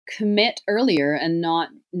commit earlier and not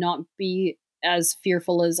be as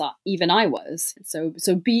fearful as even I was. So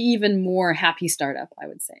be even more happy startup, I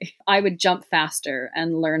would say. I would jump faster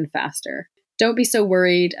and learn faster. Don't be so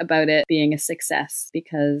worried about it being a success,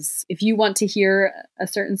 because if you want to hear a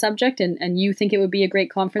certain subject and you think it would be a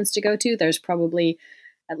great conference to go to, there's probably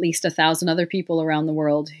at least 1,000 other people around the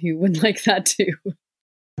world who would like that too.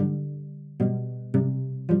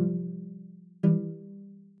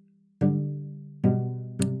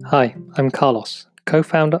 Hi, I'm Carlos,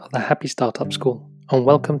 co-founder of the Happy Startup School, and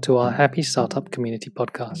welcome to our Happy Startup Community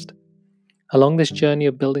podcast. Along this journey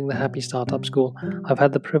of building the Happy Startup School, I've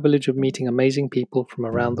had the privilege of meeting amazing people from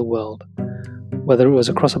around the world. Whether it was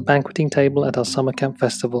across a banqueting table at our summer camp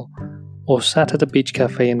festival, or sat at a beach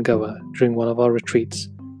cafe in Goa during one of our retreats,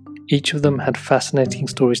 each of them had fascinating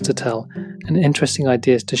stories to tell and interesting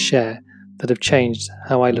ideas to share that have changed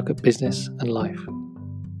how I look at business and life.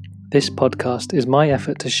 This podcast is my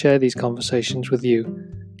effort to share these conversations with you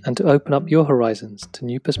and to open up your horizons to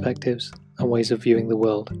new perspectives and ways of viewing the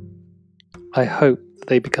world. I hope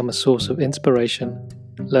they become a source of inspiration,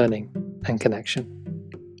 learning, and connection.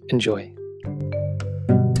 Enjoy.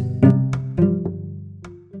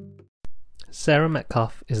 Sarah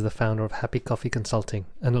Metcalfe is the founder of Happy Coffee Consulting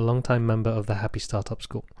and a longtime member of the Happy Startup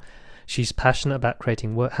School. She's passionate about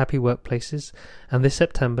creating happy workplaces, and this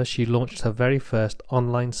September she launched her very first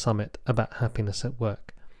online summit about happiness at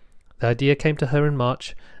work. The idea came to her in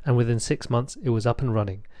March, and within 6 months it was up and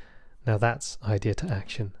running. Now that's idea to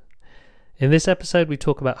action. In this episode we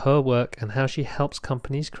talk about her work and how she helps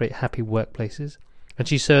companies create happy workplaces, and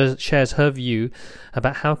she shares her view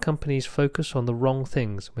about how companies focus on the wrong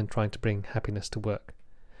things when trying to bring happiness to work.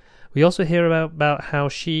 We also hear about how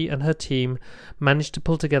she and her team managed to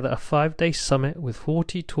pull together a 5-day summit with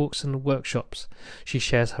 40 talks and workshops. She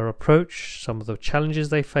shares her approach, some of the challenges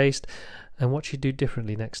they faced, and what she'd do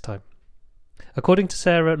differently next time. According to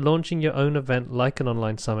Sarah, launching your own event like an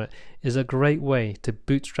online summit is a great way to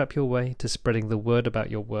bootstrap your way to spreading the word about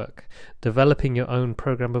your work, developing your own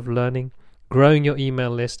program of learning, growing your email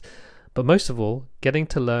list, but most of all, getting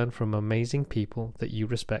to learn from amazing people that you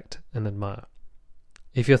respect and admire.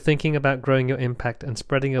 If you're thinking about growing your impact and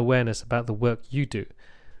spreading awareness about the work you do,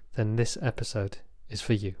 then this episode is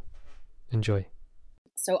for you. Enjoy.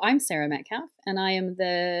 So I'm Sarah Metcalfe, and I am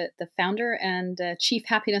the founder and Chief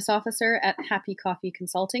Happiness Officer at Happy Coffee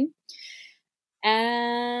Consulting.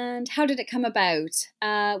 And how did it come about?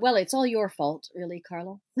 Well, it's all your fault, really,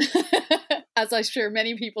 Carla. As I'm sure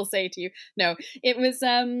many people say to you. No, it was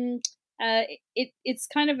it's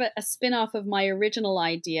kind of a spin-off of my original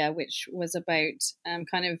idea, which was about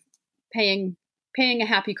kind of paying a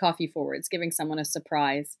happy coffee forwards, giving someone a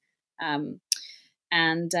surprise. And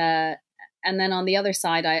then on the other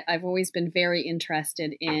side, I've always been very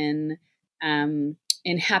interested in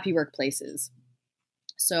happy workplaces.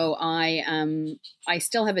 So I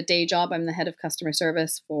still have a day job. I'm the head of customer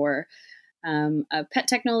service for a pet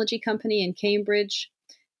technology company in Cambridge.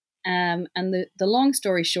 And the long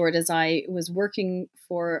story short is I was working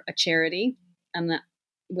for a charity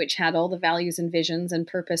which had all the values and visions and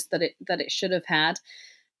purpose that it should have had.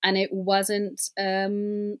 And it wasn't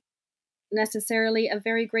necessarily a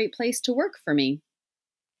very great place to work for me.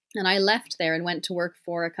 And I left there and went to work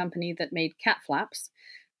for a company that made cat flaps,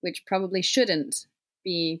 which probably shouldn't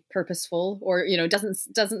be purposeful, or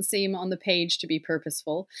doesn't seem on the page to be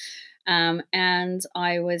purposeful. And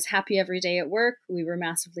I was happy every day at work. We were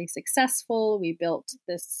massively successful. We built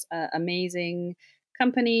this amazing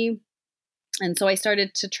company. And so I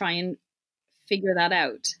started to try and figure that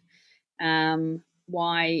out,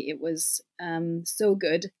 why it was so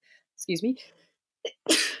good. Excuse me.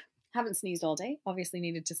 Haven't sneezed all day. Obviously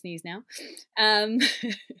needed to sneeze now.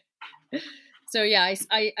 So yeah,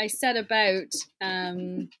 I set about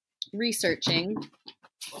researching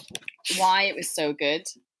why it was so good,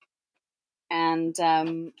 and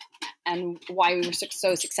why we were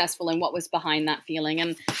so successful, and what was behind that feeling.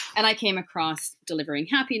 And I came across Delivering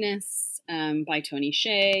Happiness by Tony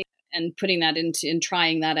Hsieh, and putting that and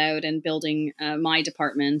trying that out and building my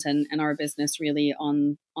department and our business really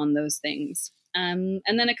on those things. And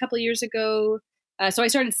then a couple of years ago, so I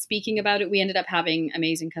started speaking about it. We ended up having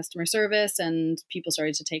amazing customer service, and people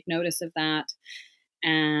started to take notice of that.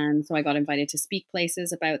 And so I got invited to speak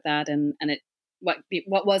places about that. And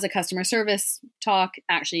what was a customer service talk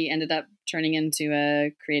actually ended up turning into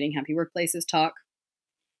a creating happy workplaces talk,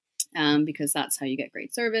 because that's how you get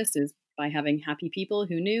great service, is by having happy people.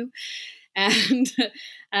 Who knew?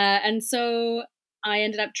 And so I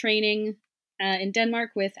ended up training in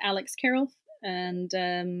Denmark with Alex Carroll And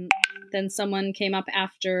then someone came up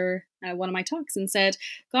after one of my talks and said,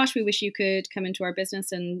 "Gosh, we wish you could come into our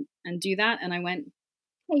business and do that." And I went,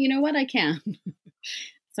 "Hey, you know what? I can."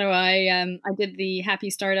 So I did the Happy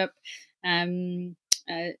Startup,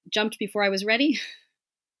 jumped before I was ready.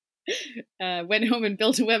 Went home and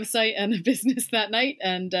built a website and a business that night,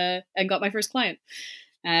 and got my first client.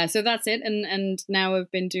 So that's it, and now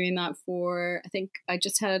I've been doing that for, I think we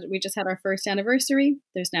just had our first anniversary.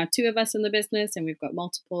 There's now 2 of us in the business, and we've got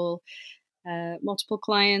multiple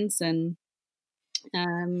clients, and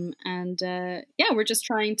yeah, we're just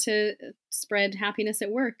trying to spread happiness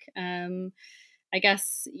at work. I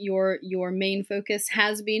guess your main focus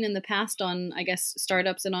has been in the past on, I guess,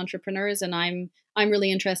 startups and entrepreneurs, and I'm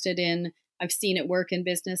really interested in. I've seen it work in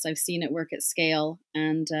business. I've seen it work at scale,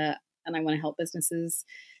 and I want to help businesses,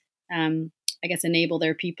 I guess, enable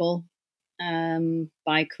their people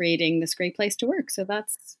by creating this great place to work. So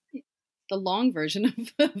that's the long version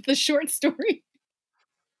of the short story.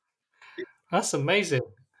 That's amazing,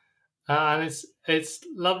 and it's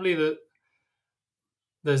lovely that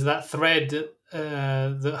there's that thread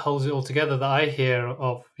that holds it all together. That I hear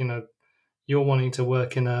of, you're wanting to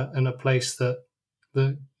work in a place that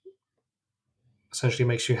essentially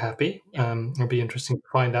makes you happy. Yeah. It'll be interesting to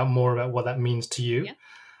find out more about what that means to you.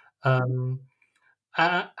 Yeah.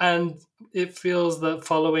 And it feels that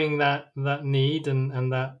following that need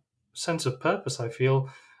and that sense of purpose, I feel,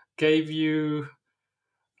 gave you.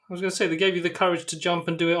 I was going to say they gave you the courage to jump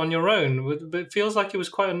and do it on your own, but it feels like it was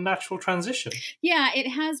quite a natural transition. Yeah, it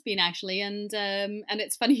has been, actually, and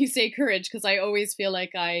it's funny you say courage, because I always feel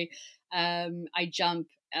like I jump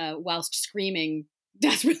whilst screaming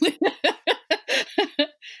desperately.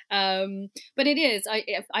 But it is.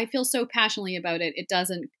 I feel so passionately about it. It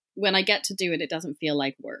doesn't. When I get to do it, it doesn't feel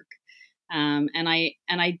like work. And I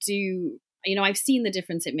do. I've seen the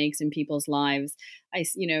difference it makes in people's lives.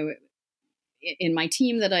 In my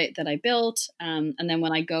team that I built, and then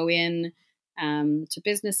when I go in to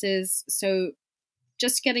businesses. So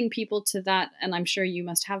just getting people to that, and I'm sure you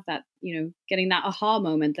must have that, getting that aha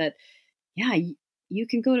moment that, yeah, you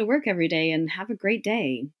can go to work every day and have a great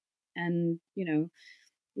day. And,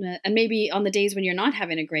 and maybe on the days when you're not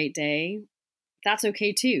having a great day, that's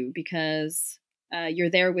okay too, because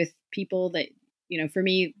you're there with people that, for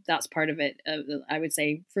me, that's part of it. I would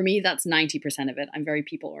say for me, that's 90% of it. I'm very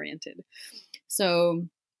people oriented. So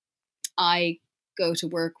I go to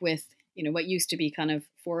work with, what used to be kind of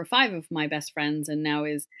 4 or 5 of my best friends, and now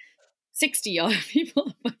is 60 other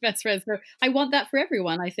people, my best friends. So I want that for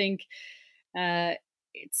everyone. I think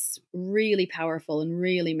it's really powerful and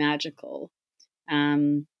really magical.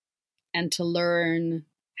 And to learn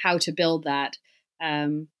how to build that,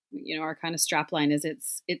 our kind of strapline is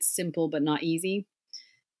it's simple but not easy,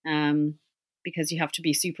 because you have to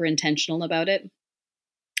be super intentional about it,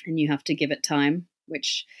 and you have to give it time,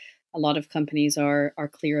 which a lot of companies are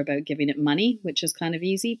clear about giving it money, which is kind of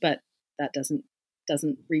easy, but that doesn't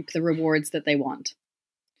reap the rewards that they want.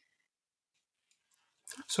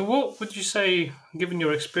 So what would you say, given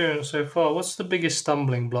your experience so far, what's the biggest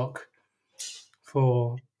stumbling block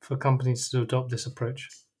for companies to adopt this approach?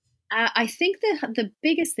 I think that the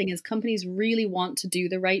biggest thing is companies really want to do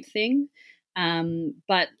the right thing,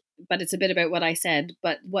 but it's a bit about what I said.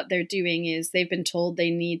 But what they're doing is they've been told they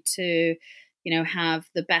need to, have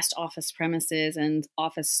the best office premises and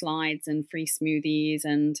office slides and free smoothies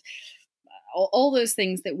and all those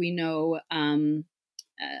things that we know,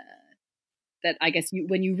 that I guess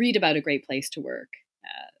when you read about a great place to work,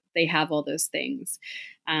 they have all those things.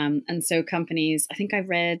 And so companies, I think I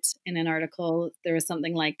read in an article, there was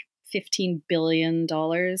something like $15 billion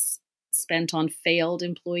spent on failed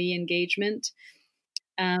employee engagement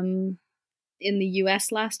in the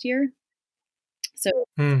US last year. So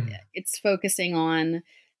it's focusing on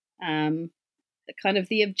kind of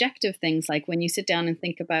the objective things, like when you sit down and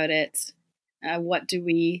think about it, what do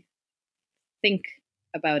we think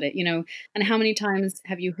about it, and how many times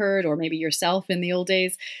have you heard, or maybe yourself in the old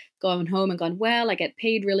days, gone home and gone, well, I get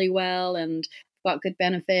paid really well and got good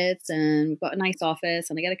benefits and we've got a nice office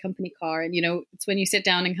and I get a company car. And, it's when you sit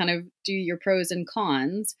down and kind of do your pros and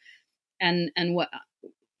cons, and what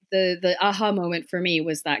the aha moment for me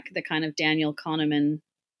was that the kind of Daniel Kahneman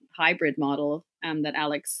hybrid model that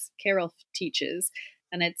Alex Carroll teaches.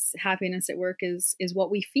 And it's happiness at work is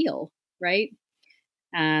what we feel, right?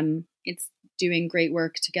 It's doing great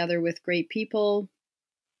work together with great people.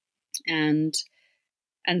 And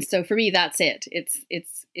so for me, that's it.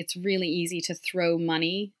 It's really easy to throw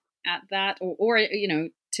money at that, or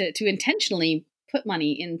to intentionally put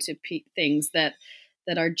money into things that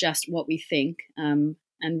are just what we think.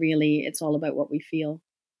 And really, it's all about what we feel.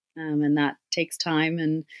 and that takes time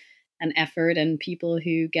and effort and people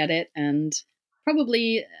who get it, and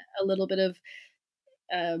probably a little bit of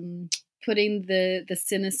putting the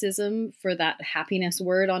cynicism for that happiness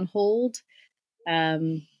word on hold,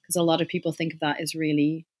 because a lot of people think of that as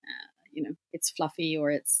really, it's fluffy,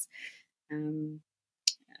 or it's um,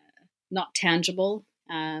 not tangible.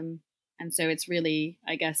 And so it's really,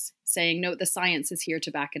 I guess, saying no. The science is here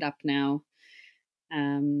to back it up now.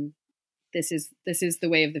 Um, this is the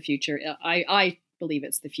way of the future. I believe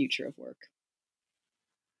it's the future of work.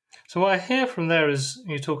 So what I hear from there is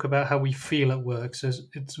you talk about how we feel at work. So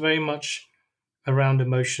it's very much around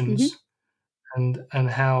emotions and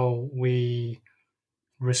how we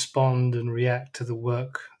respond and react to the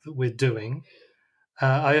work that we're doing.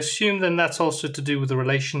 I assume then that's also to do with the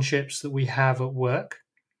relationships that we have at work.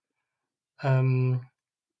 So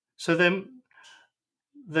then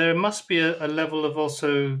there must be a level of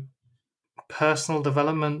also personal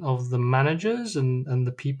development of the managers and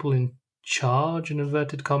the people in charge, in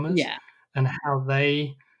inverted commas, Yeah. and how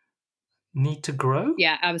they need to grow.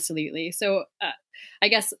 Yeah, absolutely. So I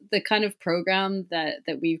guess the kind of program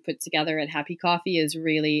that we've put together at Happy Coffee is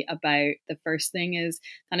really about, the first thing is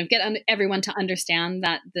kind of get everyone to understand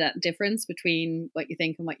that difference between what you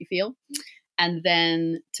think and what you feel, and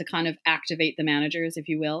then to kind of activate the managers, if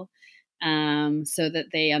you will, so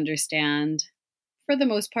that they understand, for the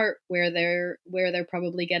most part, where they're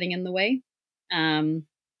probably getting in the way.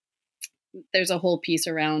 There's a whole piece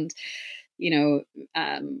around,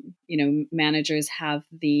 managers have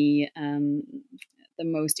the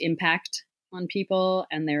most impact on people,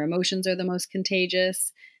 and their emotions are the most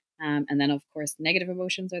contagious. And then, of course, negative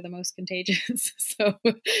emotions are the most contagious. So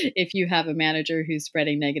if you have a manager who's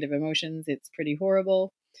spreading negative emotions, it's pretty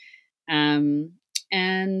horrible. And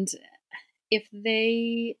if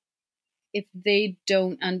they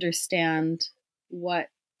don't understand what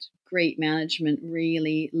great management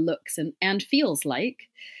really looks and feels like,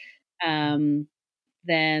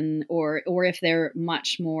 then, or if they're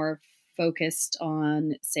much more focused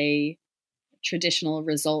on, say, traditional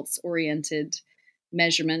results oriented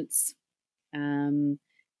measurements, then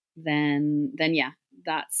yeah,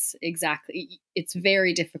 that's exactly, it's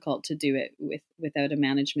very difficult to do it without a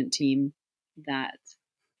management team that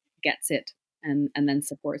gets it and then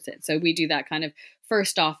supports it. So we do that kind of,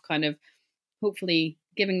 first off, kind of hopefully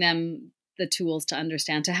giving them the tools to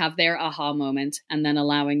understand, to have their aha moment, and then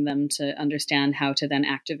allowing them to understand how to then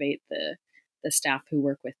activate the staff who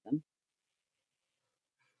work with them.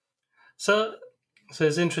 So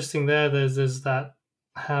it's interesting there. There's that,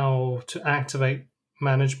 how to activate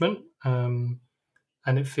management, and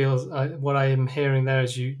it feels, what I am hearing there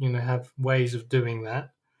is you have ways of doing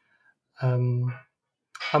that. And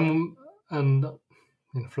from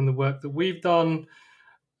the work that we've done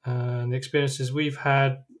and the experiences we've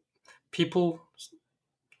had, people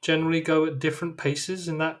generally go at different paces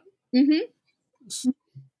in that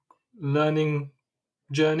learning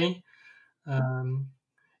journey.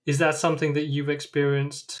 Is that something that you've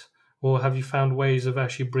experienced, or have you found ways of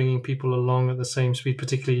actually bringing people along at the same speed,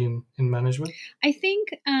 particularly in management? I think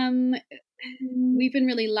we've been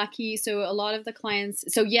really lucky. So a lot of the clients,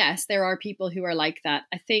 so yes, there are people who are like that.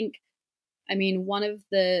 I mean, one of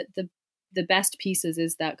the best pieces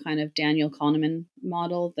is that kind of Daniel Kahneman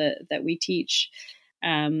model that we teach.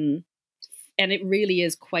 And it really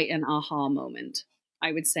is quite an aha moment.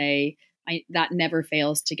 I would say that never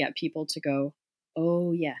fails to get people to go,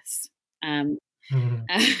 oh yes.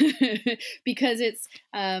 Because it's,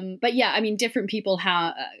 but yeah, I mean, different people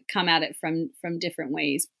come at it from different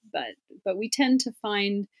ways, but we tend to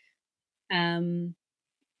find a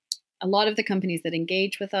lot of the companies that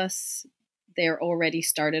engage with us, they're already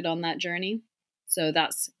started on that journey. So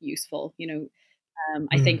that's useful.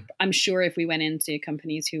 I'm sure if we went into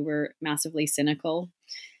companies who were massively cynical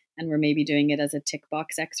and were maybe doing it as a tick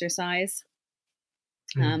box exercise,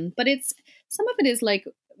 but some of it is like,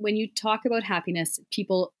 when you talk about happiness,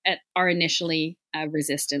 people are initially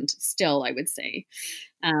resistant still, I would say.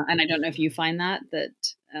 And I don't know if you find that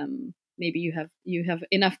maybe you have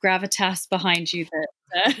enough gravitas behind you that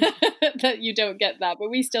that you don't get that, but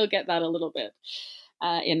we still get that a little bit.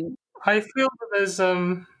 I feel that there's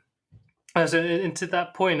into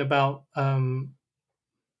that point about the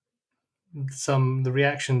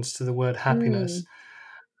reactions to the word happiness.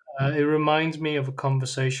 It reminds me of a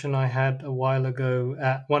conversation I had a while ago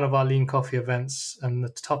at one of our Lean Coffee events, and the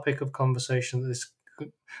topic of conversation that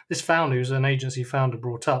this founder, who's an agency founder,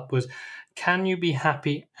 brought up was, can you be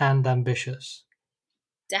happy and ambitious?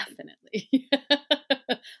 Definitely.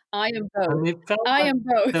 I am both. And it felt I am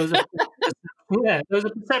both. there was a Yeah, there was a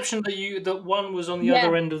perception that one was on the Yeah,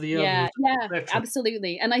 other end of the other, yeah, yeah, spectrum.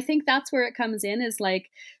 absolutely. And I think that's where it comes in, is like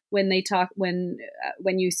when they talk, when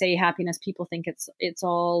you say happiness, people think it's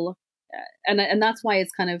all, and that's why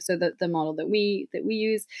it's kind of, so that the model that we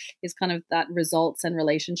use is kind of that results and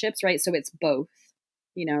relationships, right? So it's both,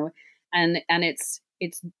 you know, and it's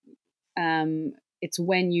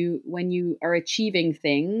when you are achieving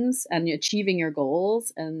things and achieving your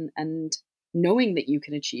goals, and knowing that you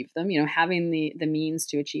can achieve them, you know, having the means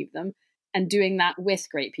to achieve them, and doing that with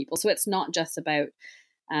great people. So it's not just about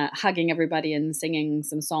hugging everybody and singing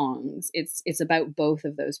some songs. It's about both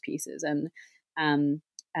of those pieces. And um,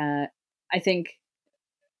 I think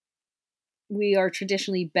we are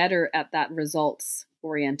traditionally better at that results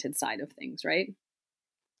oriented side of things, right? Mm.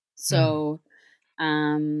 So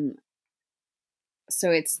um,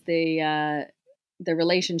 so it's the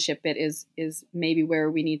relationship bit is maybe where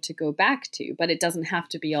we need to go back to, but it doesn't have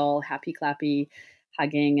to be all happy clappy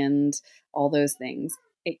hugging and all those things.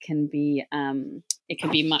 It can be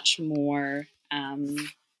much more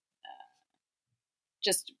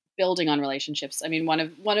just building on relationships. I mean, one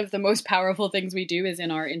of the most powerful things we do is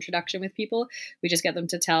in our introduction with people, we just get them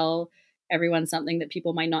to tell everyone something that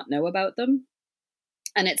people might not know about them,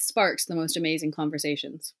 and it sparks the most amazing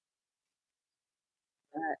conversations.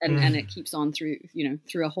 And it Mm. keeps on through,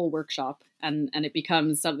 through a whole workshop, and it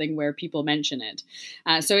becomes something where people mention it.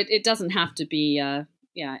 So it doesn't have to be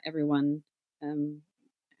everyone um,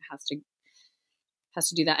 has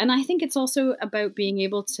to do that. And I think it's also about being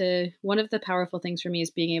able to, one of the powerful things for me is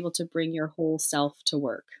being able to bring your whole self to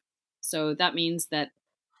work. So that means that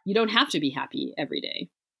you don't have to be happy every day.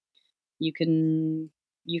 You can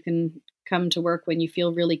come to work when you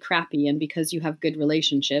feel really crappy, and because you have good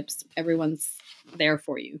relationships, everyone's there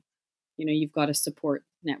for you. You've got a support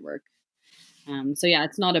network. So yeah,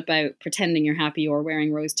 it's not about pretending you're happy or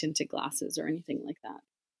wearing rose tinted glasses or anything like that.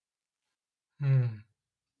 Mm.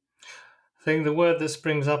 I think the word that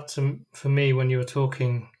springs up for me when you were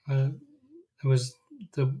talking was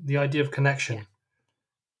the idea of Yeah, connection,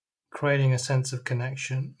 creating a sense of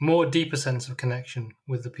connection, more deeper sense of connection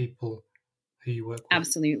with the people who you work with.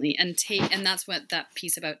 absolutely. And that's what that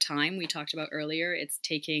piece about time we talked about earlier. It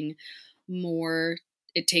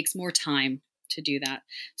takes more time to do that.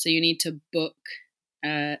 So you need to book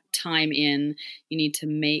time in. You need to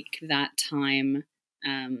make that time.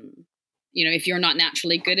 If you're not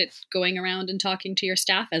naturally good at going around and talking to your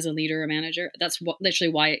staff as a leader or manager, that's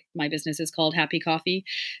literally why my business is called Happy Coffee,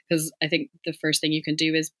 because I think the first thing you can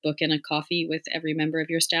do is book in a coffee with every member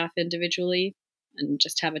of your staff individually and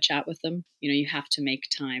just have a chat with them. You have to make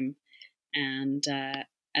time, and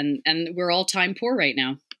we're all time poor right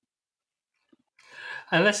now.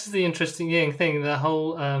 And this is the interesting thing. The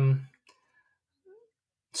whole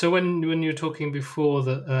so when you were talking before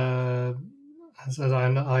that, as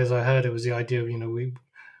I heard, it was the idea of we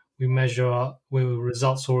measure we're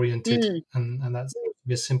results oriented, Mm, and that's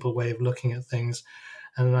a simple way of looking at things.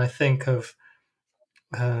 And then I think of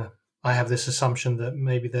uh, I have this assumption that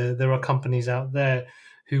maybe there are companies out there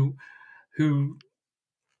who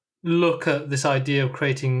look at this idea of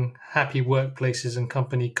creating happy workplaces and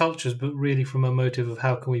company cultures, but really from a motive of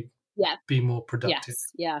how can we yeah. be more productive.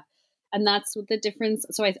 Yes. Yeah. And that's what the difference.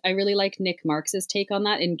 So I really like Nick Marx's take on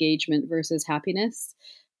that, engagement versus happiness.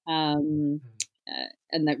 Um,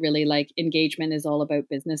 and that really, like, engagement is all about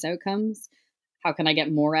business outcomes. How can I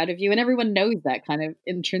get more out of you? And everyone knows that kind of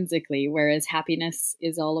intrinsically, whereas happiness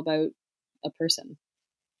is all about a person.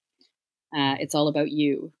 It's all about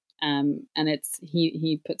you. And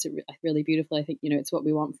he puts it really beautiful. I think, it's what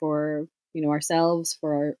we want for, ourselves,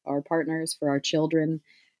 for our partners, for our children.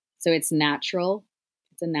 So it's natural.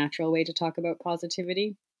 It's a natural way to talk about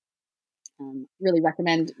positivity. Really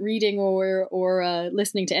recommend reading or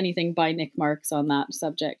listening to anything by Nick Marks on that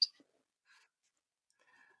subject.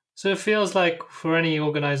 So it feels like for any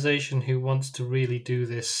organization who wants to really do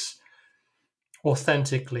this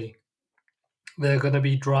authentically, there are going to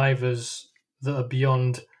be drivers that are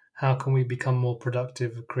beyond how can we become more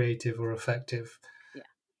productive, creative, or effective.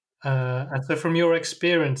 Yeah. And so, from your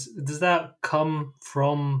experience, does that come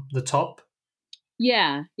from the top?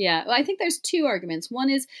 Yeah, yeah. Well, I think there's two arguments.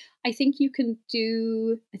 One is I think you can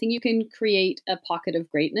create a pocket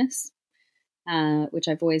of greatness, which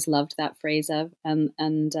I've always loved that phrase of, and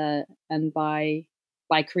by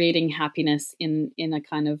creating happiness in a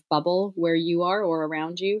kind of bubble where you are or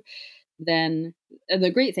around you, then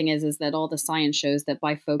the great thing is that all the science shows that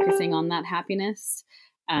by focusing on that happiness,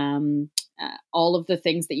 all of the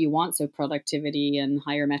things that you want, so productivity and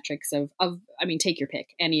higher metrics of I mean, take your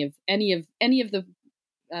pick, any of the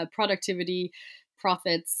productivity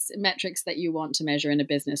profits, metrics that you want to measure in a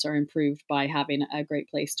business are improved by having a great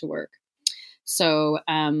place to work. So,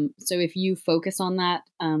 so if you focus on that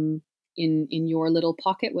in your little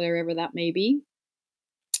pocket, wherever that may be,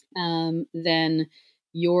 then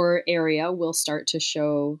your area will start to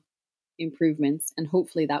show improvements, and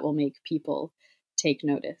hopefully that will make people take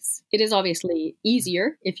notice. It is obviously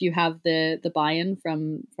easier if you have the buy-in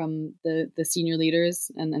from the senior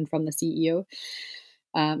leaders and from the CEO,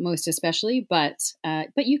 most especially. But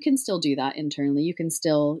you can still do that internally. You can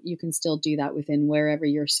still do that within wherever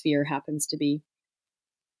your sphere happens to be.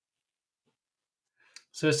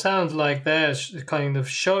 So it sounds like they're kind of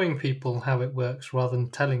showing people how it works rather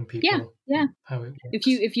than telling people how it works.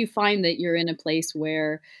 If you find that you're in a place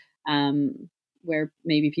where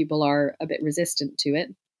maybe people are a bit resistant to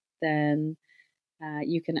it, then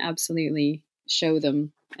you can absolutely show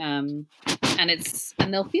them, and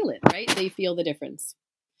they'll feel it, right? They feel the difference.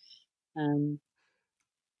 So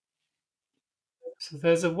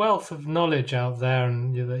there's a wealth of knowledge out there,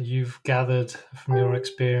 and that you've gathered from your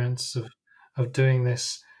experience of doing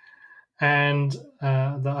this, and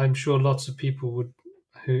that I'm sure lots of people would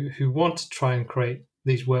who want to try and create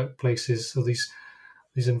these workplaces or these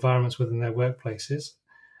environments within their workplaces.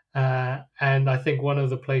 And I think one of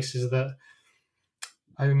the places that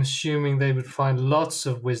I'm assuming they would find lots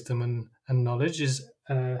of wisdom and knowledge is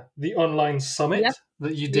the online summit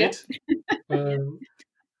that you did. And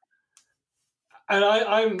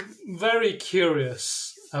I'm very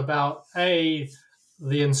curious about the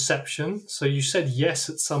inception. So you said yes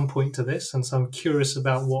at some point to this, and so I'm curious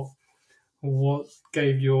about what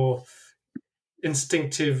gave your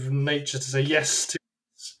instinctive nature to say yes to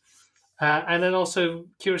this. And then also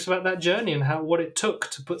curious about that journey and what it took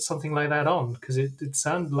to put something like that on, because it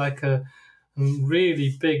sounded like a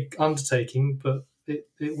really big undertaking, but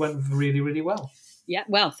it went really, really well. Yeah,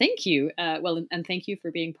 well, thank you. And thank you for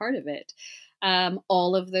being part of it.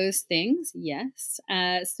 All of those things, yes.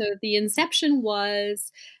 So the inception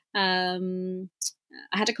was, I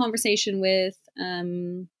had a conversation with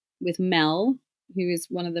Mel, who is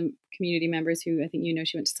one of the community members who I think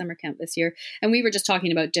she went to summer camp this year, and we were just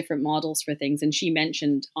talking about different models for things, and she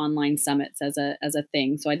mentioned online summits as a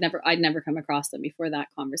thing. So I'd never come across them before that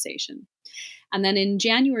conversation. And then in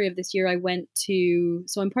January of this year, I'm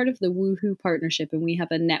part of the Woohoo partnership, and we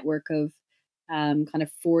have a network of kind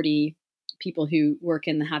of 40 people who work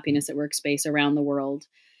in the happiness at work space around the world,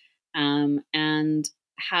 and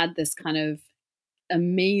had this kind of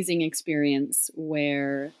amazing experience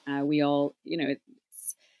where we all,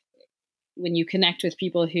 when you connect with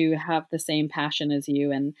people who have the same passion as you,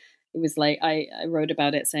 and it was like, I wrote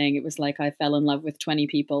about it saying it was like I fell in love with 20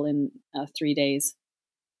 people in 3 days.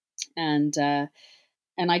 And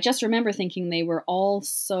I just remember thinking they were all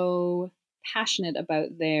so passionate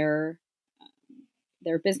about their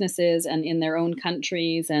businesses and in their own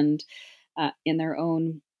countries and in their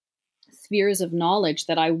own spheres of knowledge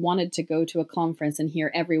that I wanted to go to a conference and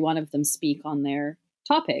hear every one of them speak on their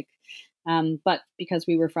topic. But because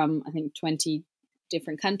we were from, I think, 20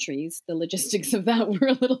 different countries, the logistics of that were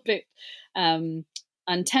a little bit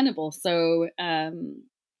untenable. So we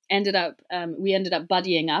ended up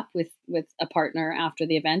buddying up with a partner after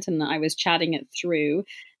the event, and I was chatting it through,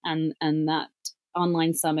 and that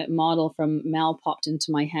online summit model from Mel popped into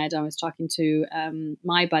my head. I was talking to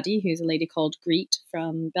my buddy, who's a lady called Greet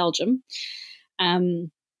from Belgium.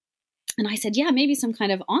 And I said, yeah, maybe some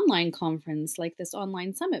kind of online conference like this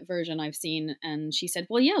online summit version I've seen. And she said,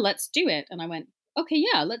 well, yeah, let's do it. And I went, okay,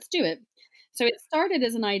 yeah, let's do it. So it started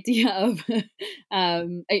as an idea of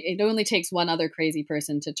it only takes one other crazy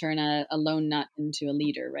person to turn a lone nut into a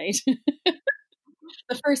leader, right?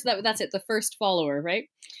 That's it, the first follower, right?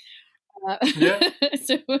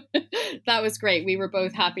 So that was great. We were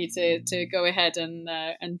both happy to go ahead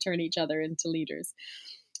and turn each other into leaders.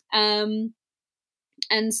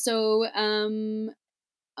 And so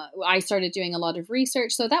I started doing a lot of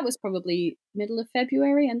research. So that was probably end of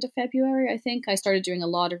February, I think. I started doing a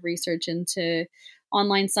lot of research into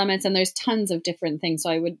online summits, and there's tons of different things. So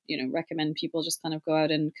I would, recommend people just kind of go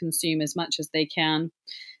out and consume as much as they can.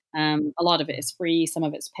 A lot of it is free, some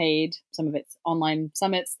of it's paid, some of it's online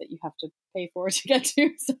summits that you have to pay for to get to.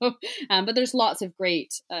 So, but there's lots of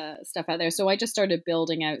great stuff out there. So I just started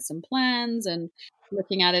building out some plans and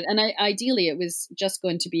looking at it. And ideally, it was just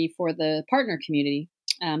going to be for the partner community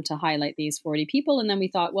to highlight these 40 people. And then we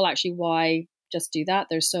thought, well, actually, why just do that?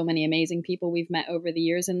 There's so many amazing people we've met over the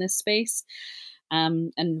years in this space.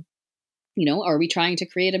 And are we trying to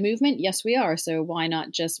create a movement? Yes, we are. So why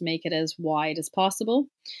not just make it as wide as possible?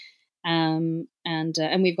 And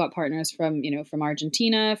we've got partners from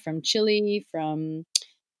Argentina, from Chile, from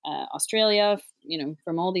Australia,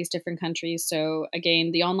 from all these different countries. So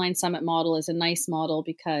again, the online summit model is a nice model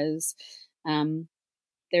because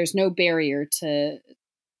there's no barrier to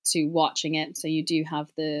watching it. So you do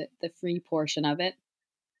have the free portion of it.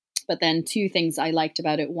 But then two things I liked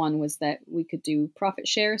about it. One was that we could do profit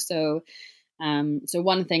share. So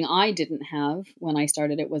one thing I didn't have when I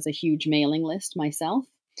started it was a huge mailing list myself.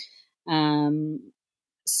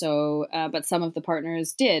 But some of the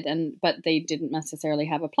partners did, but they didn't necessarily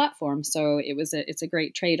have a platform. So it's a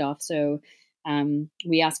great trade-off. So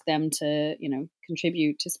we asked them to,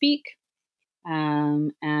 contribute to speak.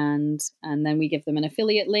 And then we give them an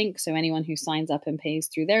affiliate link. So anyone who signs up and pays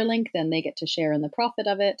through their link, then they get to share in the profit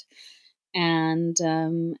of it. And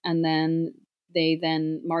then they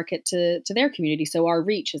then market to their community. So our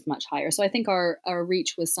reach is much higher. So I think our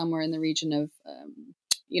reach was somewhere in the region of,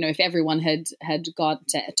 if everyone had got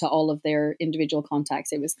to all of their individual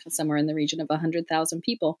contacts, it was somewhere in the region of 100,000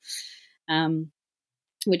 people,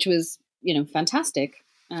 which was, fantastic.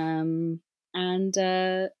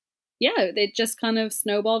 It just kind of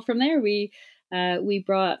snowballed from there. We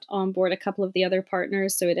brought on board a couple of the other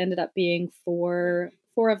partners. So it ended up being four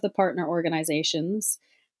of the partner organizations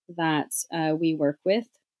that we work with.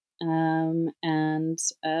 So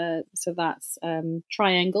that's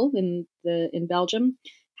Triangle in Belgium,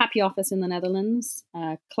 Happy Office in the Netherlands,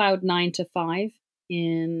 Cloud 9 to 5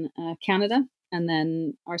 in Canada, and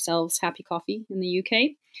then ourselves, Happy Coffee in the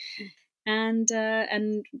UK. And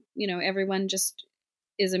everyone just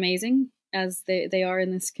is amazing as they are in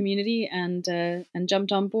this community and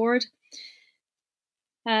jumped on board.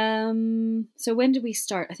 So when did we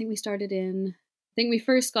start? I think we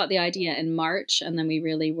first got the idea in March, and then we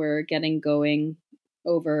really were getting going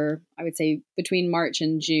over, I would say, between March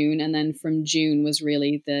and June. And then from June was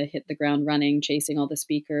really the hit the ground running, chasing all the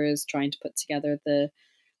speakers, trying to put together the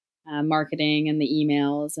marketing and the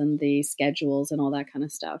emails and the schedules and all that kind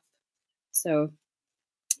of stuff. So,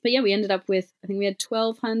 but yeah, we ended up with, I think we had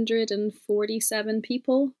 1,247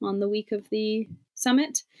 people on the week of the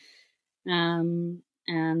summit. For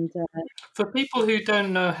people who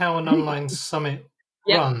don't know how an online summit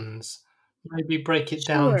runs, maybe break it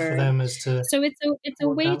down for them as to. So it's a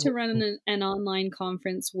way to run an online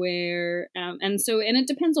conference where, and it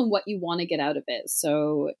depends on what you want to get out of it.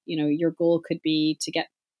 So, your goal could be to get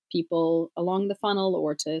people along the funnel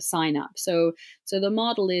or to sign up. So the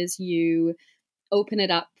model is you open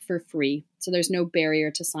it up for free. So there's no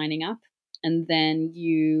barrier to signing up. And then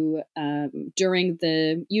you,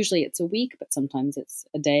 usually it's a week, but sometimes it's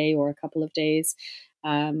a day or a couple of days,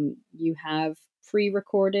 you have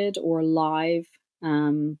pre-recorded or live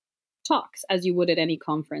talks as you would at any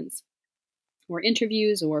conference, or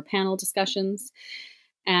interviews or panel discussions.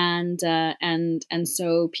 And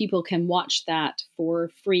so people can watch that for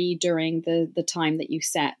free during the time that you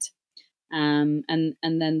set. And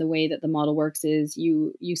then the way that the model works is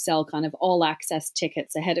you sell kind of all access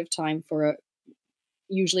tickets ahead of time for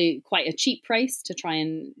usually quite a cheap price to try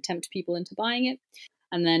and tempt people into buying it.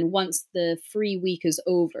 And then once the free week is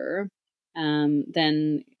over,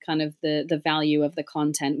 then kind of the value of the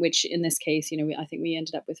content, which in this case, I think we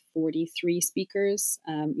ended up with 43 speakers,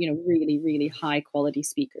 really, really high quality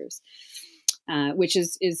speakers, which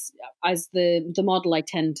is as the model I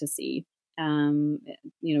tend to see. A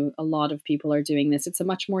lot of people are doing this. It's a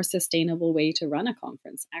much more sustainable way to run a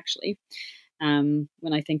conference, actually. When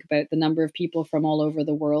I think about the number of people from all over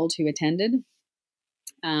the world who attended.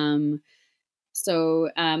 And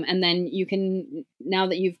then you can, now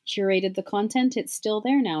that you've curated the content, it's still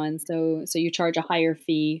there now. And so you charge a higher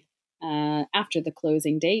fee after the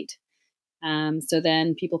closing date. So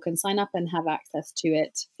then people can sign up and have access to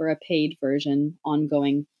it for a paid version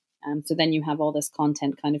ongoing. So then you have all this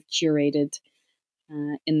content kind of curated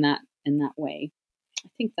in that way. I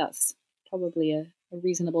think that's probably a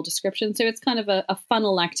reasonable description. So it's kind of a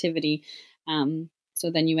funnel activity. So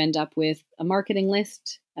then you end up with a marketing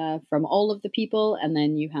list from all of the people, and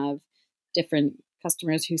then you have different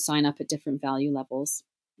customers who sign up at different value levels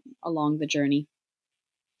along the journey.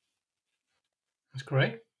 That's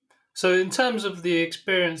great. So in terms of the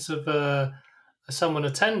experience of someone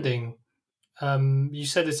attending, you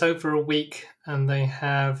said it's over a week and they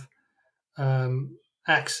have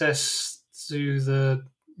access to the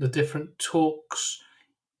different talks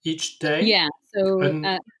each day. Yeah. So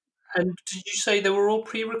and did you say they were all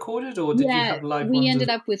pre-recorded, or did you have live ones? We ended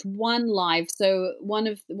up with one live. So one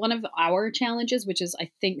of our challenges, which is I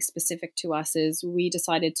think specific to us, is we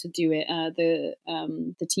decided to do it.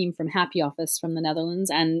 The team from Happy Office from the Netherlands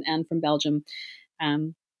and from Belgium,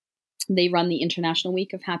 they run the International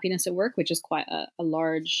Week of Happiness at Work, which is quite a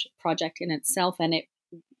large project in itself, and it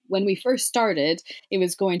when we first started, it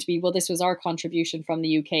was going to be, well, this was our contribution from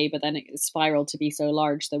the UK, but then it spiraled to be so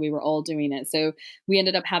large that we were all doing it. So we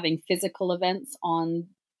ended up having physical events on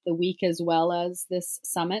the week as well as this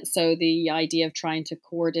summit. So the idea of trying to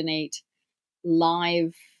coordinate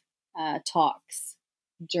live talks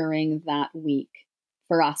during that week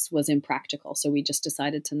for us was impractical. So we just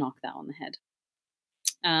decided to knock that on the head.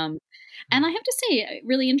 And I have to say,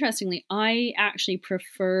 really interestingly, I actually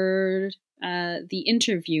preferred the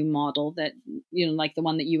interview model that, like the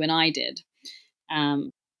one that you and I did,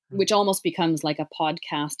 which almost becomes like a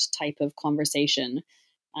podcast type of conversation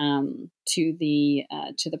to the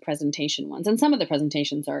presentation ones. And some of the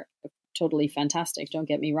presentations are totally fantastic, don't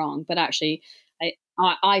get me wrong, but actually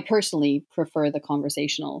I personally prefer the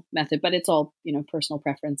conversational method, but it's all, personal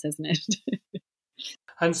preference, isn't it?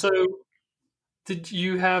 And so did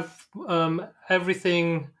you have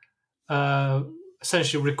everything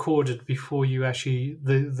essentially recorded before you actually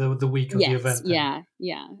the week of the event? Then?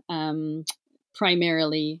 Yeah.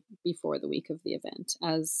 Primarily before the week of the event.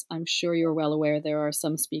 As I'm sure you're well aware, there are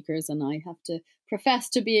some speakers, and I have to profess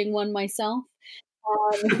to being one myself,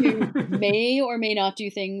 who may or may not do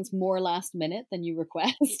things more last minute than you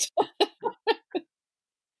request.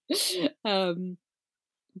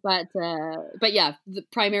 But yeah,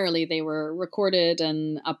 primarily they were recorded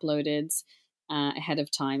and uploaded ahead of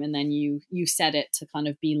time, and then you set it to kind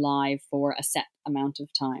of be live for a set amount of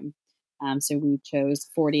time. So we chose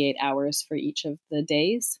 48 hours for each of the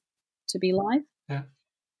days to be live. Yeah.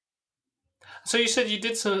 So you said you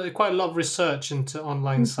did quite a lot of research into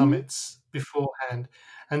online summits beforehand,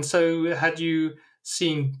 and so had you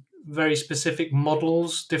seen very specific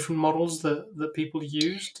models, different models that people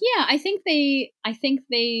used? Yeah, I think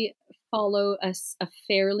they follow a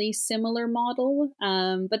fairly similar model,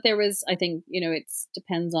 but there was, I think, it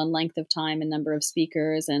depends on length of time and number of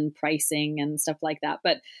speakers and pricing and stuff like that.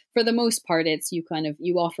 But for the most part, it's you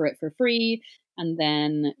offer it for free, and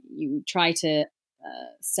then you try to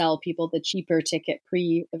sell people the cheaper ticket,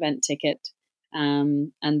 pre-event ticket,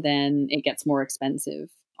 and then it gets more expensive,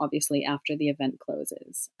 obviously, after the event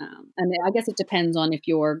closes. And I guess it depends on if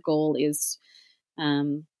your goal is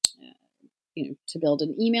to build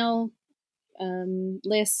an email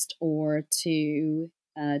list, or to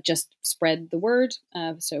just spread the word.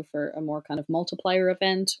 So for a more kind of multiplier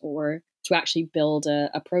event, or to actually build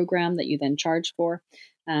a program that you then charge for.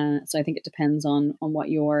 So I think it depends on what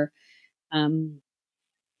your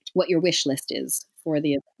wish list is for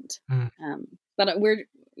the event. But we're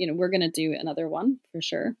going to do another one for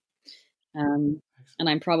sure. And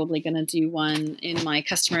I'm probably going to do one in my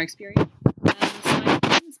customer experience side of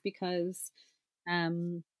things, because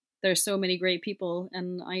there's so many great people,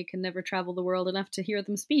 and I can never travel the world enough to hear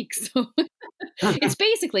them speak. So it's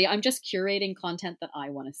basically, I'm just curating content that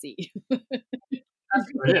I want to see.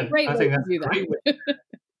 That's brilliant. I think that's a great way.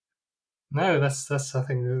 No, that's I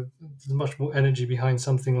think there's much more energy behind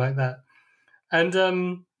something like that. And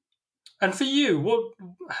for you,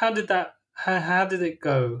 how did it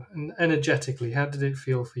go? And energetically, how did it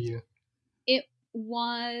feel for you? It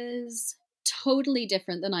was totally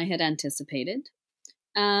different than I had anticipated.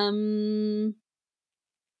 And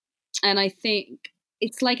I think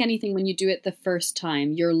it's like anything, when you do it the first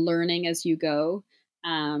time, you're learning as you go.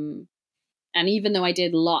 And even though I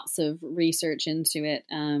did lots of research into it,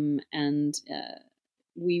 and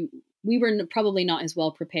we were probably not as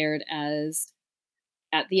well prepared as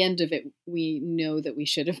at the end of it we know that we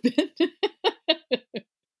should have been.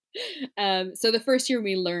 So the first year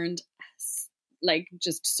we learned like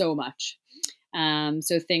just so much.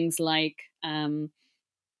 So things like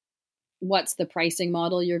what's the pricing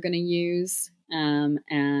model you're going to use,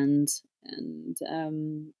 and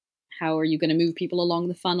how are you going to move people along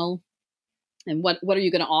the funnel, and what are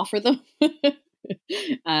you going to offer them?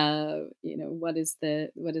 What is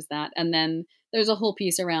that? And then there's a whole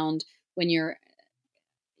piece around when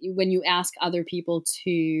you ask other people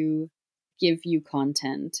to give you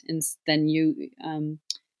content, and then you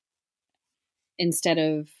instead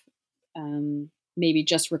of maybe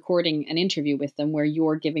just recording an interview with them where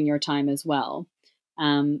you're giving your time as well.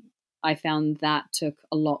 I found that took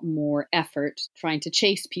a lot more effort trying to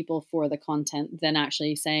chase people for the content than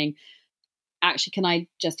actually saying, actually, can I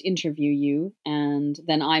just interview you? And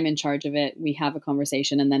then I'm in charge of it. We have a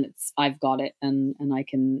conversation, and then I've got it, and I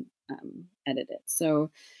can edit it. So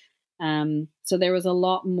there was a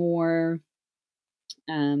lot more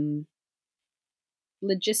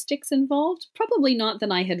logistics involved, probably not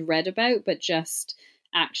than I had read about, but just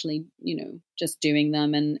actually, just doing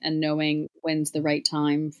them, and knowing when's the right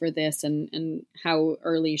time for this, and how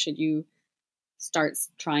early should you start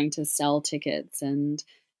trying to sell tickets, and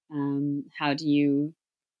how do you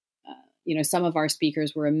some of our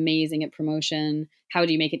speakers were amazing at promotion. How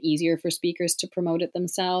do you make it easier for speakers to promote it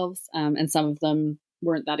themselves? And some of them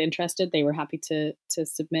weren't that interested. They were happy to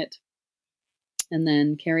submit and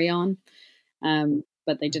then carry on.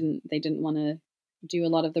 But they didn't want to do a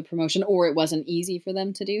lot of the promotion, or it wasn't easy for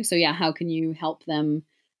them to do. So yeah, how can you help them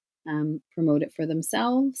promote it for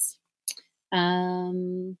themselves?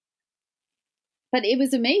 But it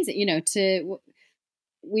was amazing,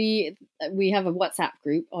 we have a WhatsApp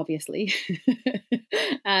group, obviously.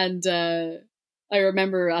 And I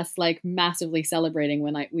remember us like massively celebrating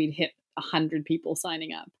when we'd hit 100 people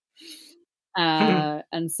signing up.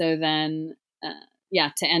 And so then,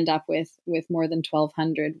 to end up with more than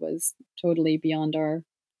 1,200 was totally beyond our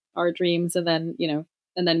dreams. And then,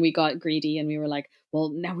 and then we got greedy and we were like, well,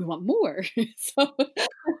 now we want more. So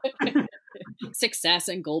success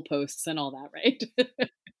and goalposts and all that, right?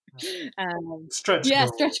 Stretch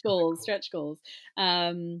goals. Stretch goals.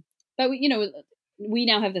 But we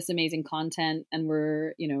now have this amazing content, and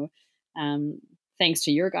we're, thanks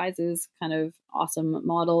to your guys's kind of awesome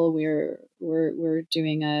model, we're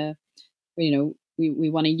doing we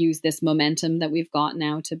want to use this momentum that we've got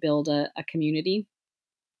now to build a community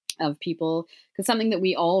of people, because something that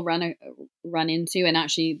we all run into, and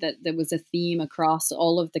actually that there was a theme across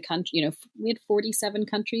all of the country. We had 47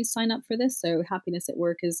 countries sign up for this. So happiness at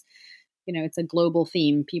work is, it's a global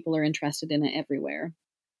theme. People are interested in it everywhere.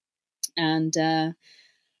 And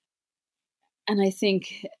I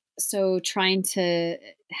think so, trying to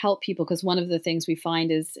help people, because one of the things we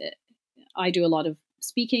find is I do a lot of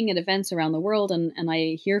speaking at events around the world, and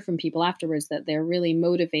I hear from people afterwards that they're really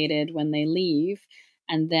motivated when they leave,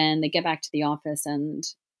 and then they get back to the office and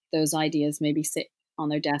those ideas maybe sit on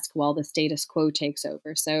their desk while the status quo takes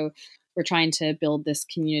over. So we're trying to build this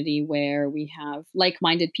community where we have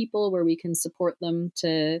like-minded people, where we can support them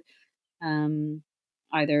to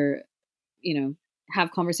either,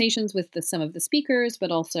 have conversations with some of the speakers,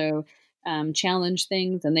 but also challenge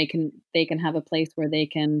things, and they can have a place where they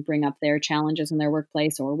can bring up their challenges in their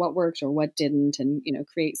workplace, or what worked or what didn't, and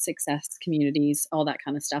create success communities, all that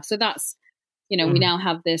kind of stuff. So that's we now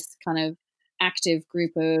have this kind of active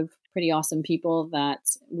group of pretty awesome people that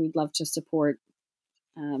we'd love to support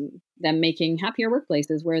them making happier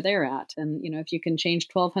workplaces where they're at. And if you can change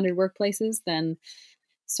 1,200 workplaces, then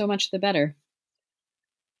so much the better.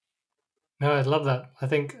 No, I love that. I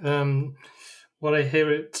think what I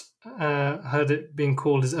heard it being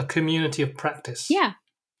called is a community of practice. Yeah,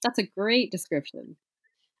 that's a great description.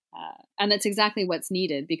 And that's exactly what's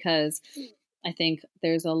needed, because I think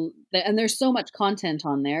there's so much content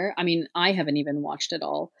on there. I mean, I haven't even watched it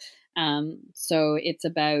all. So it's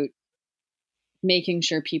about making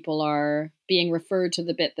sure people are being referred to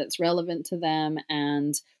the bit that's relevant to them,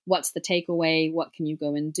 and what's the takeaway? What can you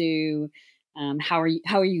go and do? How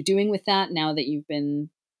are you doing with that now that you've been,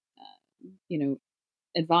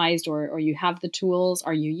 advised, or you have the tools?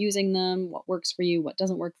 Are you using them? What works for you? What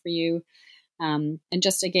doesn't work for you? And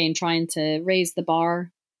just again, trying to raise the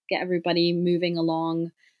bar, get everybody moving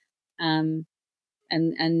along, and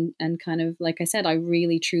kind of, like I said, I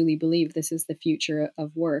really truly believe this is the future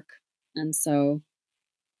of work, and so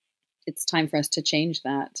it's time for us to change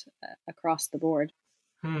that across the board.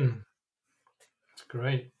 That's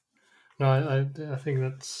great. No, I think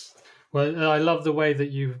that's, well, I love the way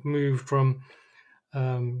that you've moved from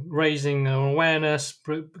raising awareness,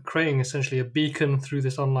 creating essentially a beacon through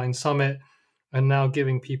this online summit, and now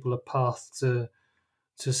giving people a path to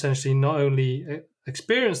essentially not only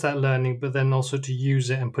experience that learning, but then also to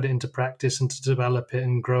use it and put it into practice and to develop it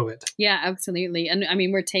and grow it. Yeah, absolutely. And I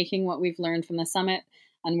mean, we're taking what we've learned from the summit,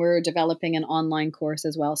 and we're developing an online course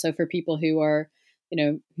as well. So for people who are,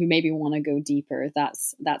 who maybe want to go deeper,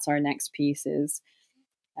 that's our next piece, is,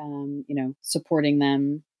 supporting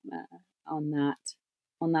them on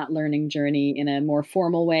that learning journey in a more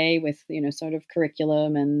formal way, with, sort of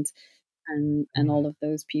curriculum and all of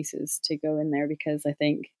those pieces to go in there. Because I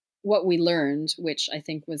think what we learned, which I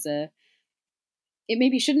think was it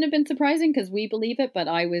maybe shouldn't have been surprising because we believe it, but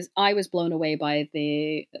I was blown away by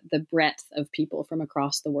the breadth of people from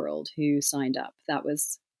across the world who signed up. That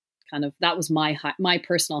was my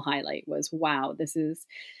personal highlight, was, wow,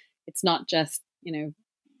 it's not just,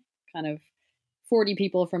 kind of 40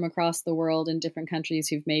 people from across the world in different countries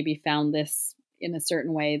who've maybe found this in a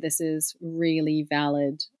certain way. This is really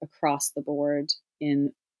valid across the board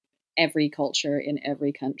in every culture, in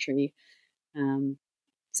every country.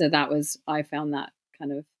 So I found that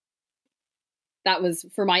that was,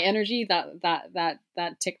 for my energy, that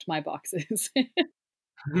ticked my boxes.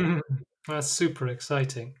 That's super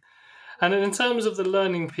exciting. And in terms of the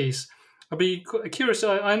learning piece, I'd be curious.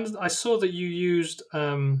 I saw that you used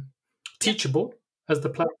Teachable as the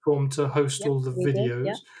platform to host all the we did.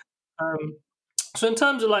 videos. So in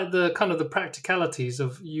terms of like the kind of the practicalities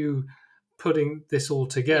of you putting this all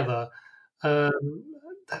together,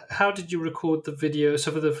 how did you record the video?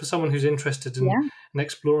 So for someone who's interested in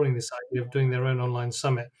exploring this idea of doing their own online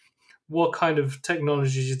summit, what kind of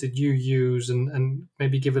technologies did you use, and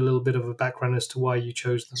maybe give a little bit of a background as to why you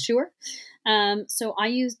chose them? Sure. So I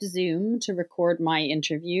used Zoom to record my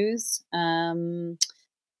interviews. I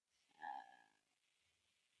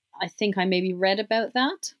think I maybe read about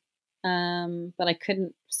that, but I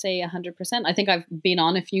couldn't say 100%. I think I've been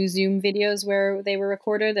on a few Zoom videos where they were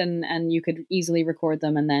recorded, and you could easily record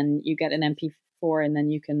them, and then you get an MP4, and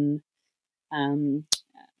then you can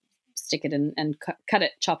stick it in and cut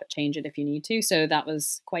it, chop it, change it if you need to. So that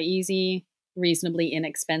was quite easy, reasonably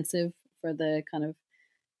inexpensive for the kind of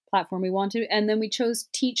platform we wanted. And then we chose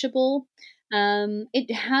Teachable.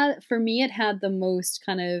 It had the most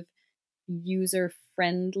kind of user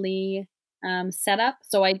friendly setup.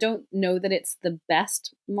 So I don't know that it's the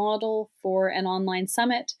best model for an online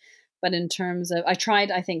summit, but in terms of, I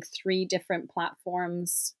tried, I think, 3 different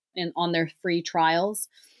platforms on their free trials.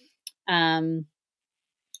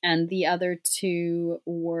 And the other 2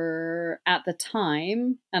 were at the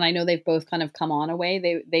time, and I know they've both kind of come on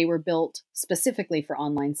away. They were built specifically for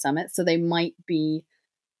online summits, so they might be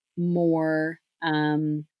more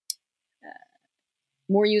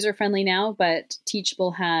user friendly now. But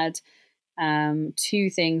Teachable had 2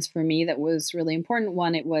 things for me that was really important.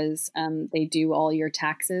 One, it was they do all your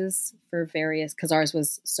taxes for various, because ours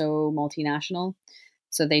was so multinational.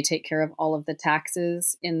 So they take care of all of the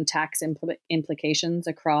taxes in tax implications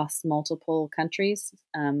across multiple countries.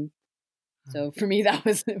 So for me, that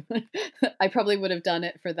was, I probably would have done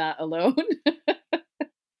it for that alone.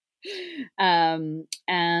 And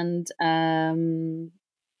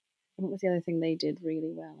what was the other thing they did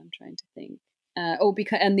really well? I'm trying to think.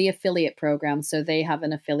 And the affiliate program. So they have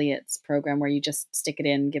an affiliates program where you just stick it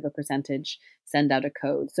in, give a percentage, send out a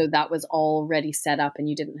code. So that was already set up, and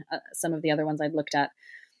you didn't, some of the other ones I'd looked at,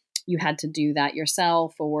 you had to do that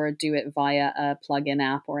yourself or do it via a plugin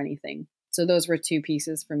app or anything. So those were 2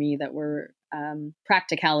 pieces for me that were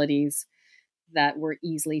practicalities that were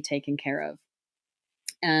easily taken care of.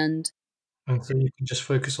 And so you can just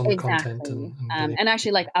focus on the content and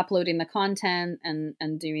actually, like, uploading the content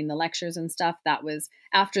and doing the lectures and stuff, that was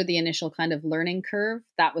after the initial kind of learning curve.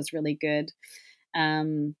 That was really good.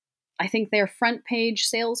 I think their front page,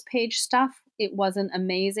 sales page stuff, it wasn't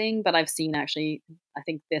amazing, but I've seen actually, I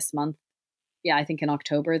think this month, I think in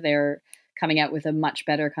October, they're coming out with a much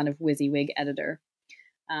better kind of WYSIWYG editor.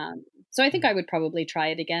 So I think I would probably try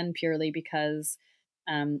it again, purely because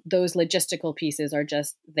those logistical pieces are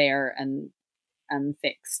just there and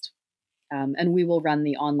fixed. And we will run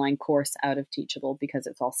the online course out of Teachable because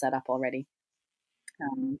it's all set up already.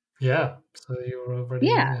 So you're already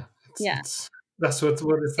that's what it's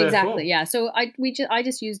there exactly for. Yeah, so I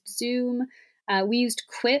just used Zoom. We used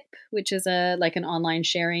Quip, which is like an online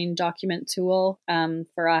sharing document tool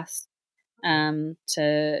for us.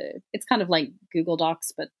 It's kind of like Google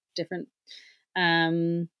Docs but different.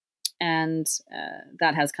 And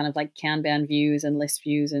that has kind of like Kanban views and list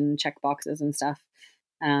views and checkboxes and stuff.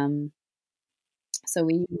 So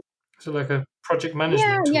like a project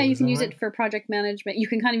management tool, you can use it for project management. You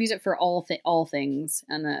can kind of use it for all things,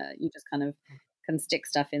 and you just kind of can stick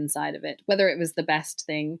stuff inside of it. Whether it was the best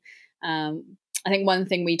thing, I think one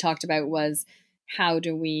thing we talked about was how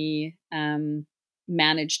do we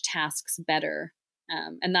manage tasks better,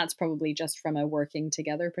 and that's probably just from a working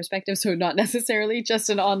together perspective. So not necessarily just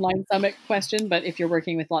an online summit question, but if you're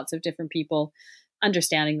working with lots of different people,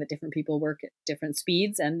 understanding that different people work at different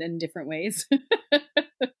speeds and in different ways.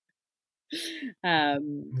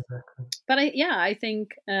 Exactly. But I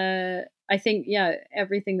think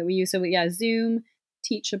everything that we use. So Zoom,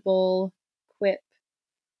 Teachable, Quip.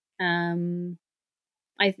 I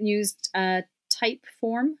used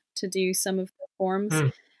Typeform to do some of the forms.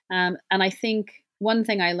 And I think one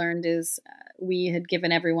thing I learned is we had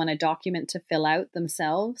given everyone a document to fill out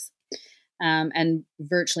themselves. And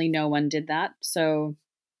virtually no one did that. So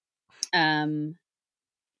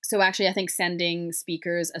actually, I think sending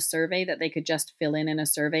speakers a survey that they could just fill in a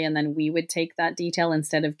survey, and then we would take that detail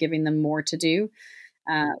instead of giving them more to do,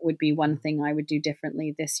 would be one thing I would do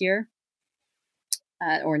differently this year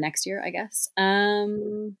or next year, I guess.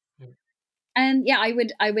 And I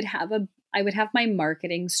would have my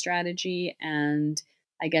marketing strategy and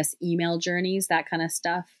I guess email journeys, that kind of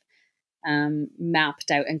stuff,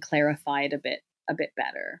 mapped out and clarified a bit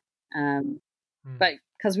better. But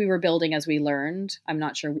because we were building as we learned, I'm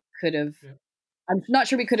not sure we could have I'm not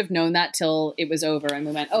sure we could have known that till it was over and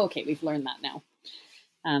we went, oh, okay, we've learned that now.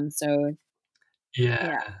 So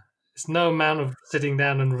Yeah. It's no amount of sitting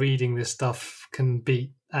down and reading this stuff can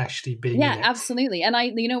beat actually being in it. Absolutely. And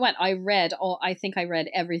you know what? I think I read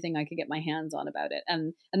everything I could get my hands on about it.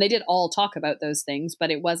 And they did all talk about those things,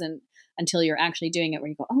 but it wasn't until you're actually doing it where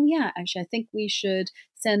you go, oh yeah, actually, I think we should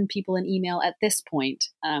send people an email at this point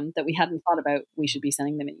that we hadn't thought about. We should be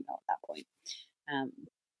sending them an email at that point.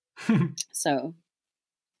 So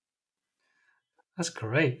that's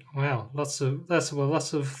great. Wow, lots of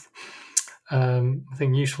I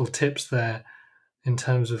think useful tips there in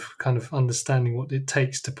terms of kind of understanding what it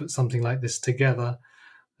takes to put something like this together.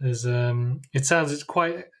 There's it's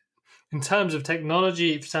quite, in terms of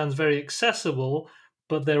technology, it sounds very accessible,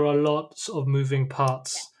 but there are lots of moving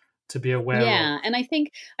parts to be aware of. Yeah, and I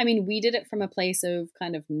think, we did it from a place of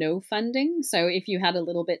kind of no funding. So if you had a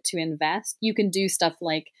little bit to invest, you can do stuff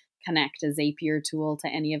like connect a Zapier tool to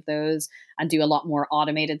any of those and do a lot more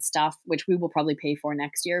automated stuff, which we will probably pay for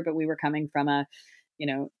next year. But we were coming from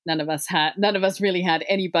none of us really had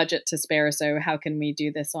any budget to spare. So how can we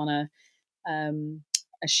do this on a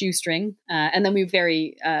shoestring? And then we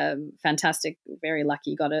very fantastic, very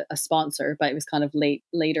lucky, got a sponsor, but it was kind of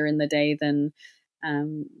later in the day than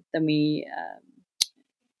we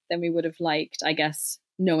would have liked, I guess,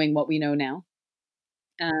 knowing what we know now.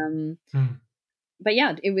 But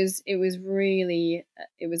yeah, it was really,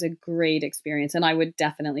 it was a great experience, and I would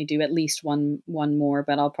definitely do at least one more,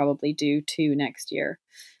 but I'll probably do 2 next year.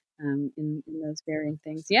 In those varying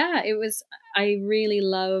things. Yeah, I really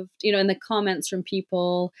loved, and the comments from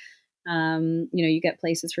people, you get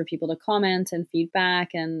places for people to comment and feedback,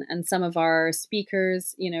 and some of our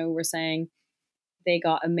speakers, were saying they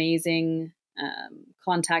got amazing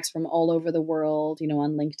contacts from all over the world,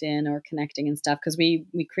 on LinkedIn or connecting and stuff, because we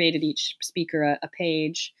created each speaker a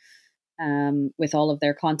page with all of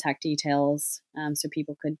their contact details, so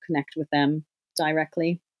people could connect with them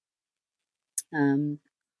directly.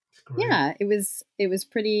 Yeah, it was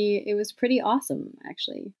pretty awesome,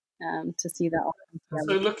 actually, to see that all come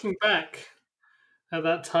together. So looking back at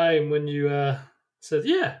that time when you said,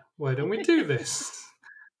 yeah, why don't we do this?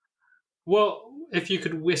 Well, if you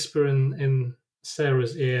could whisper in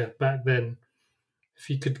Sarah's ear back then, if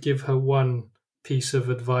you could give her one piece of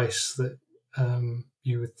advice that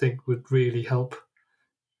you would think would really help,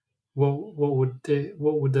 what would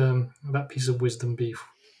that piece of wisdom be?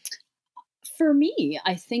 For me,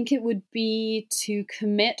 I think it would be to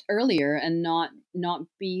commit earlier and not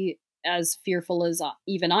be as fearful as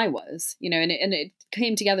even I was, and it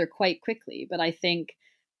came together quite quickly. But I think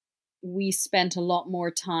we spent a lot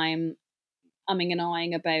more time umming and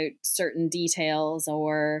ahhing about certain details,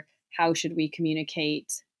 or how should we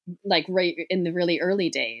communicate, like right in the really early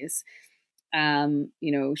days.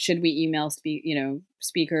 Should we email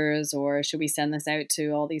speakers, or should we send this out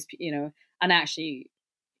to all these, and actually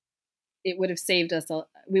it would have saved us.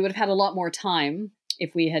 We would have had a lot more time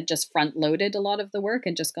if we had just front loaded a lot of the work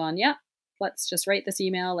and just gone, yeah, let's just write this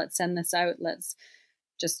email. Let's send this out. Let's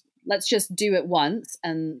just do it once,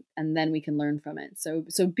 and then we can learn from it. So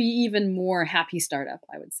be even more happy startup,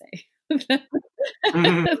 I would say,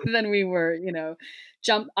 than we were,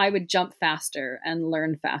 I would jump faster and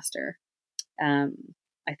learn faster. I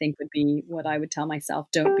think would be what I would tell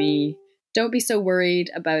myself. Don't be so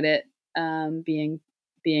worried about it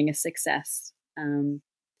being a success,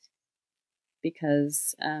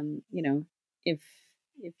 because if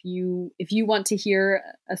you want to hear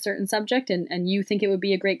a certain subject and you think it would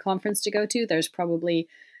be a great conference to go to, there's probably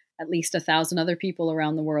at least 1,000 other people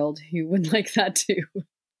around the world who would like that too.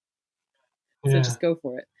 So just go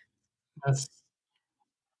for it.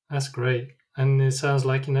 That's great. And it sounds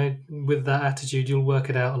like, with that attitude, you'll work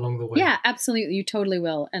it out along the way. Yeah, absolutely. You totally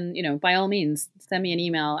will. And, by all means, send me an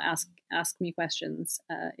email, ask me questions.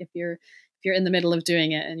 If you're in the middle of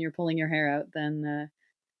doing it and you're pulling your hair out, then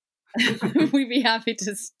we'd be happy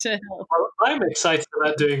to help. Well, I'm excited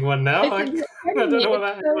about doing one now. I don't know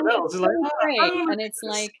about anyone else. It's so great. And it's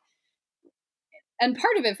like, and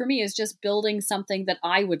part of it for me is just building something that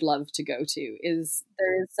I would love to go to. There's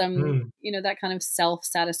some, that kind of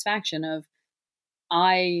self-satisfaction of,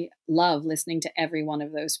 I love listening to every one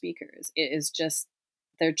of those speakers. It is just,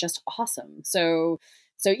 they're just awesome. So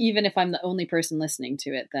even if I'm the only person listening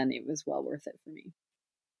to it, then it was well worth it for me.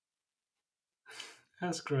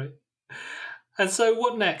 That's great. And so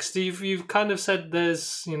what next? You've kind of said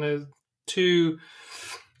there's, 2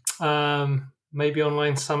 maybe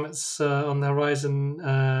online summits on the horizon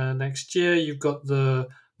next year. You've got the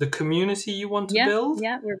community you want to build.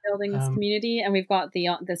 Yeah, we're building this community, and we've got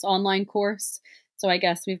this online course. So I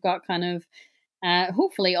guess we've got kind of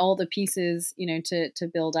hopefully all the pieces, to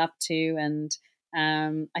build up to. And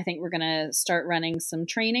I think we're going to start running some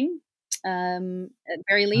training, at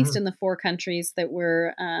very least in the 4 countries that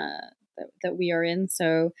that we are in.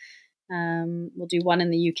 So we'll do one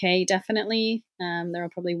in the UK, definitely. There will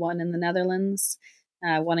probably one in the Netherlands,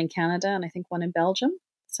 one in Canada, and I think one in Belgium.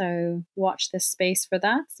 So watch this space for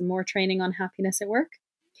that. Some more training on happiness at work.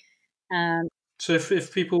 So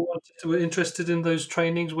if people were interested in those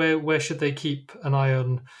trainings, where should they keep an eye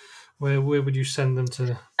on? Where would you send them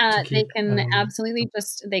to keep? They can absolutely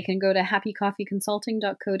they can go to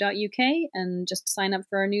happycoffeeconsulting.co.uk and just sign up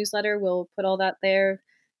for our newsletter. We'll put all that there.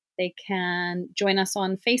 They can join us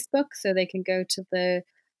on Facebook, so they can go to the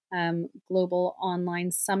Global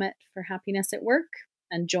Online Summit for Happiness at Work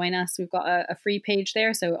and join us. We've got a free page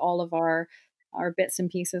there, so all of our bits and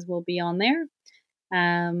pieces will be on there.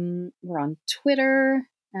 We're on Twitter.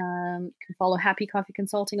 You can follow Happy Coffee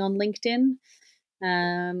Consulting on LinkedIn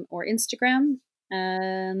or Instagram.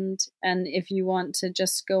 And if you want to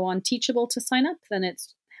just go on Teachable to sign up, then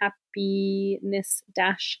it's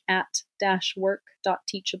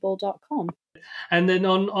happiness-at-work.teachable.com. And then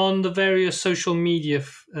on the various social media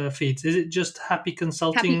feeds, is it just Happy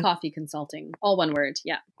Consulting? Happy Coffee Consulting, all one word.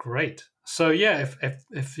 Yeah. Great. So yeah,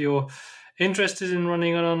 if you're interested in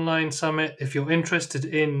running an online summit, if you're interested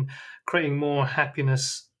in creating more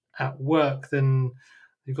happiness at work, then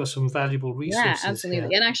you've got some valuable resources. Yeah, absolutely.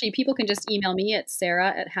 Here. And actually, people can just email me at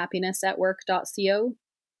sarah@happinessatwork.co,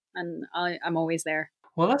 and I'm always there.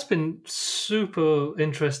 Well, that's been super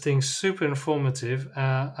interesting, super informative.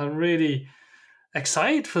 I'm really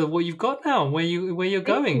excited for what you've got now, where you're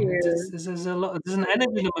going. There's a lot. There's an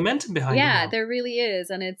energy and a momentum behind it. Yeah, there really is,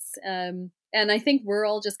 and it's and I think we're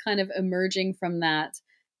all just kind of emerging from that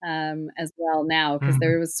as well now, because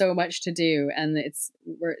there was so much to do, and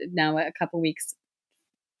we're now a couple weeks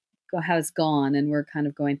has gone, and we're kind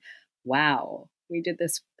of going, wow, we did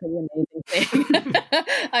this pretty amazing thing.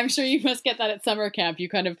 I'm sure you must get that at summer camp. You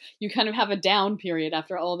kind of have a down period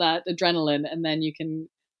after all that adrenaline, and then you can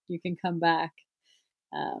come back.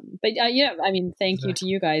 But yeah, I mean, thank you to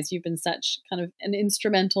you guys. You've been such kind of an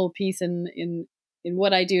instrumental piece in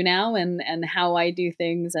what I do now and how I do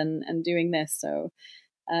things and doing this. So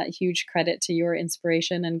huge credit to your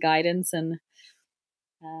inspiration and guidance and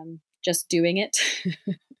just doing it.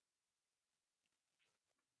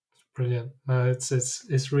 Brilliant.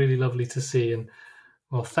 It's really lovely to see. And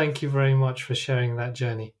well, thank you very much for sharing that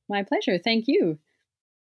journey. My pleasure. Thank you.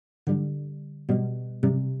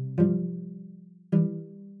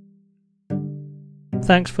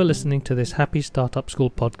 Thanks for listening to this Happy Startup School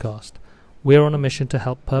podcast. We're on a mission to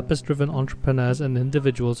help purpose-driven entrepreneurs and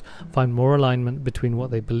individuals find more alignment between what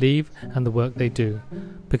they believe and the work they do.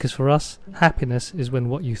 Because for us, happiness is when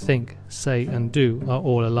what you think, say, and do are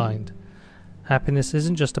all aligned. Happiness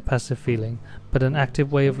isn't just a passive feeling, but an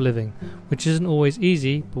active way of living, which isn't always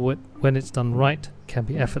easy, but when it's done right, can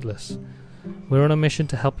be effortless. We're on a mission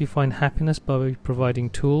to help you find happiness by providing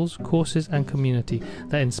tools, courses, and community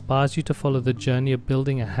that inspires you to follow the journey of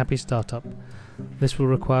building a happy startup. This will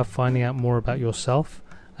require finding out more about yourself,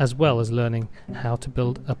 as well as learning how to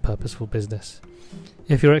build a purposeful business.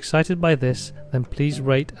 If you're excited by this, then please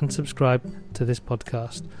rate and subscribe to this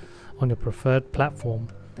podcast on your preferred platform,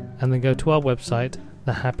 and then go to our website,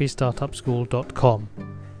 thehappystartupschool.com.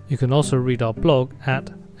 You can also read our blog at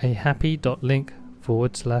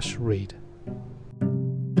ahappy.link/read.